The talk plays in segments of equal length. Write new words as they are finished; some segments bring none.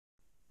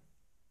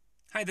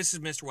Hi, this is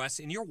Mr. West,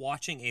 and you're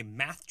watching a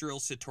math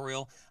drills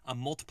tutorial on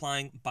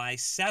multiplying by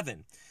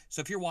 7.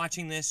 So if you're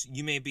watching this,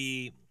 you may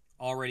be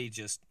already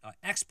just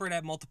expert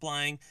at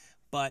multiplying,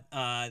 but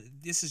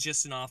this is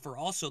just an offer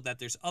also that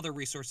there's other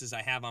resources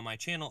I have on my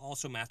channel,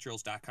 also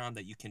mathdrills.com,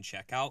 that you can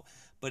check out.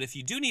 But if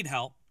you do need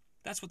help,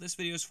 that's what this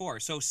video is for.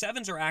 So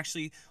sevens are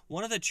actually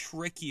one of the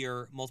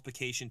trickier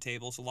multiplication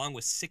tables, along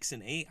with 6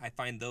 and 8. I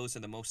find those are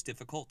the most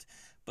difficult.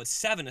 But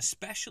 7,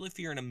 especially if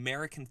you're an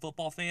American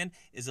football fan,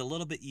 is a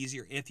little bit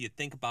easier if you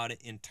think about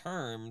it in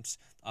terms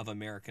of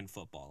American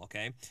football,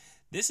 okay?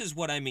 This is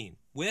what I mean.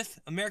 With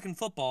American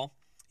football,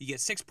 you get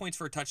 6 points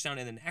for a touchdown,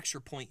 and an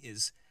extra point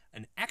is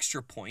an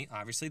extra point,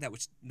 obviously, that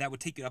would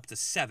take you up to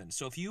 7.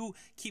 So if you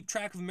keep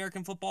track of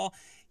American football,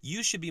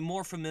 you should be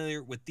more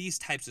familiar with these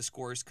types of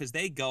scores because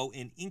they go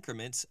in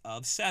increments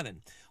of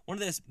 7. One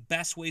of the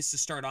best ways to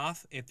start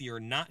off, if you're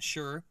not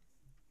sure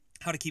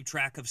how to keep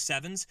track of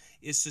sevens,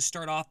 is to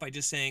start off by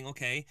just saying,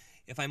 okay,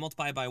 if I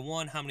multiply by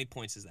 1, how many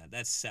points is that?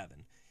 That's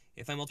 7.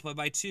 If I multiply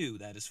by 2,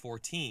 that is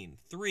 14.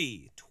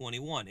 3,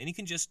 21. And you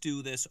can just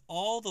do this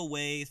all the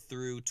way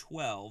through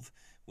 12,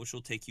 which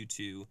will take you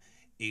to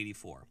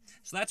 84.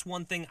 So that's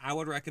one thing I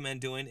would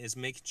recommend doing, is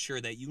making sure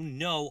that you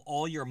know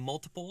all your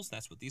multiples,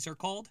 that's what these are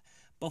called,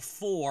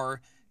 before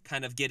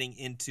kind of getting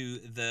into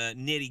the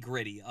nitty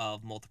gritty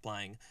of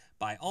multiplying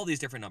by all these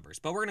different numbers.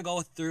 But we're going to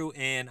go through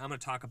and I'm going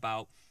to talk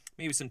about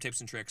maybe some tips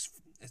and tricks,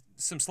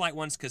 some slight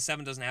ones, because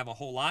 7 doesn't have a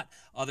whole lot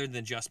other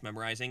than just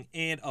memorizing,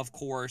 and of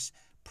course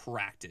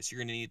practice. You're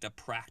going to need to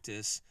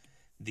practice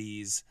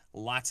these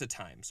lots of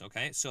times,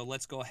 okay? So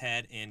let's go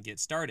ahead and get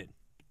started.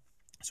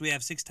 So we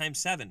have 6 times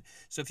 7.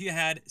 So if you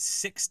had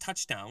 6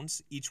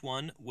 touchdowns, each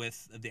one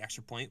with the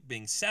extra point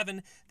being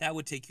 7, that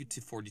would take you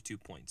to 42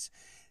 points.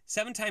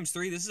 7 times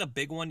 3, this is a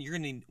big one. You're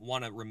going to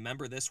want to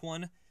remember this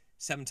one.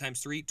 7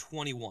 times 3,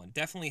 21.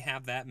 Definitely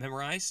have that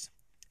memorized.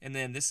 And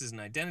then this is an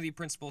identity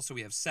principle, so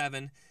we have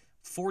 7.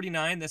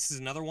 49, this is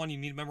another one you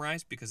need to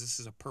memorize because this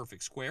is a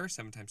perfect square.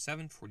 7 times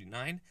 7,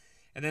 49.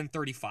 And then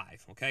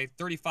 35, okay?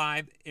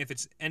 35, if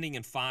it's ending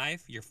in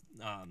 5, your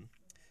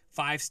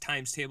 5's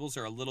times tables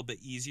are a little bit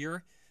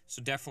easier,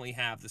 so definitely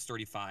have this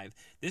 35.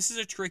 This is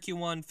a tricky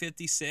one,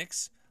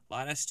 56. A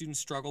lot of students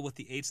struggle with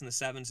the 8s and the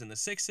 7s and the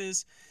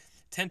 6s.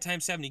 10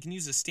 times 7, you can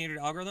use the standard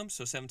algorithm,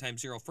 so 7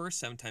 times 0 first,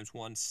 7 times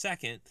 1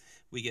 second,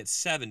 we get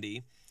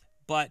 70.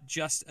 But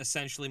just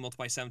essentially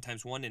multiply 7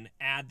 times 1 and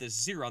add the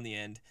 0 on the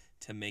end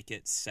to make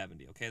it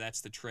 70. Okay,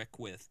 that's the trick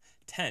with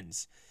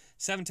 10s.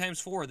 7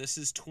 times 4, this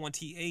is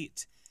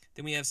 28.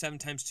 Then we have 7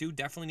 times 2,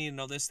 definitely need to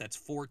know this, that's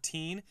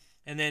 14.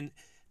 And then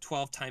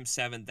 12 times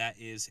 7, that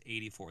is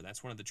 84.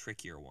 That's one of the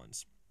trickier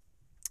ones.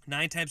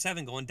 9 times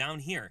 7, going down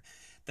here.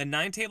 The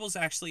 9 tables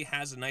actually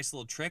has a nice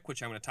little trick,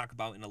 which I'm going to talk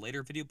about in a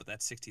later video, but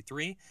that's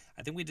 63.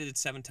 I think we did it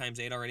 7 times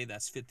 8 already.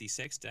 That's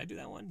 56. Did I do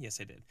that one? Yes,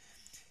 I did.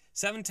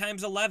 7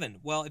 times 11.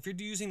 Well, if you're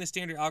using the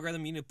standard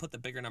algorithm, you need to put the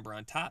bigger number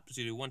on top. So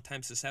you do 1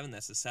 times the 7,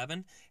 that's a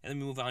 7. And then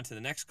we move on to the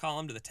next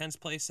column, to the tens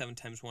place. 7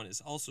 times 1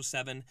 is also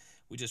 7.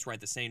 We just write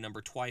the same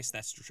number twice.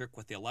 That's the trick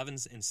with the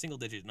 11s and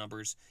single-digit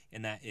numbers,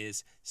 and that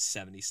is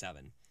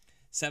 77.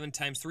 7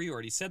 times 3,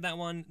 already said that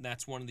one.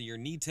 That's one of your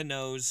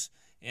need-to-knows.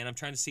 And I'm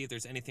trying to see if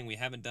there's anything we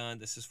haven't done.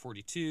 This is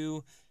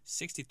 42,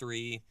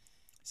 63,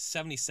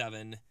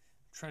 77. I'm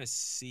trying to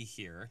see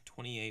here.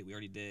 28, we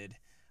already did.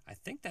 I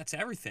think that's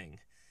everything.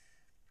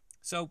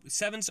 So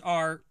 7s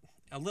are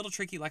a little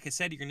tricky. Like I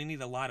said, you're going to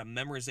need a lot of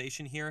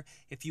memorization here.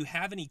 If you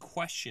have any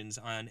questions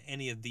on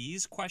any of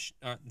these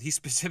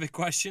specific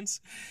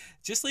questions,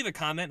 just leave a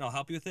comment and I'll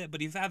help you with it.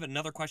 But if you have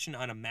another question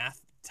on a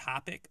math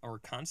topic or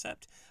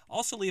concept,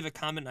 also leave a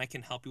comment and I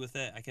can help you with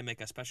it. I can make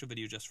a special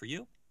video just for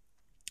you.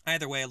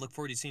 Either way, I look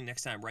forward to seeing you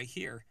next time right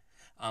here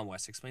on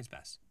West Explains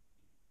Best.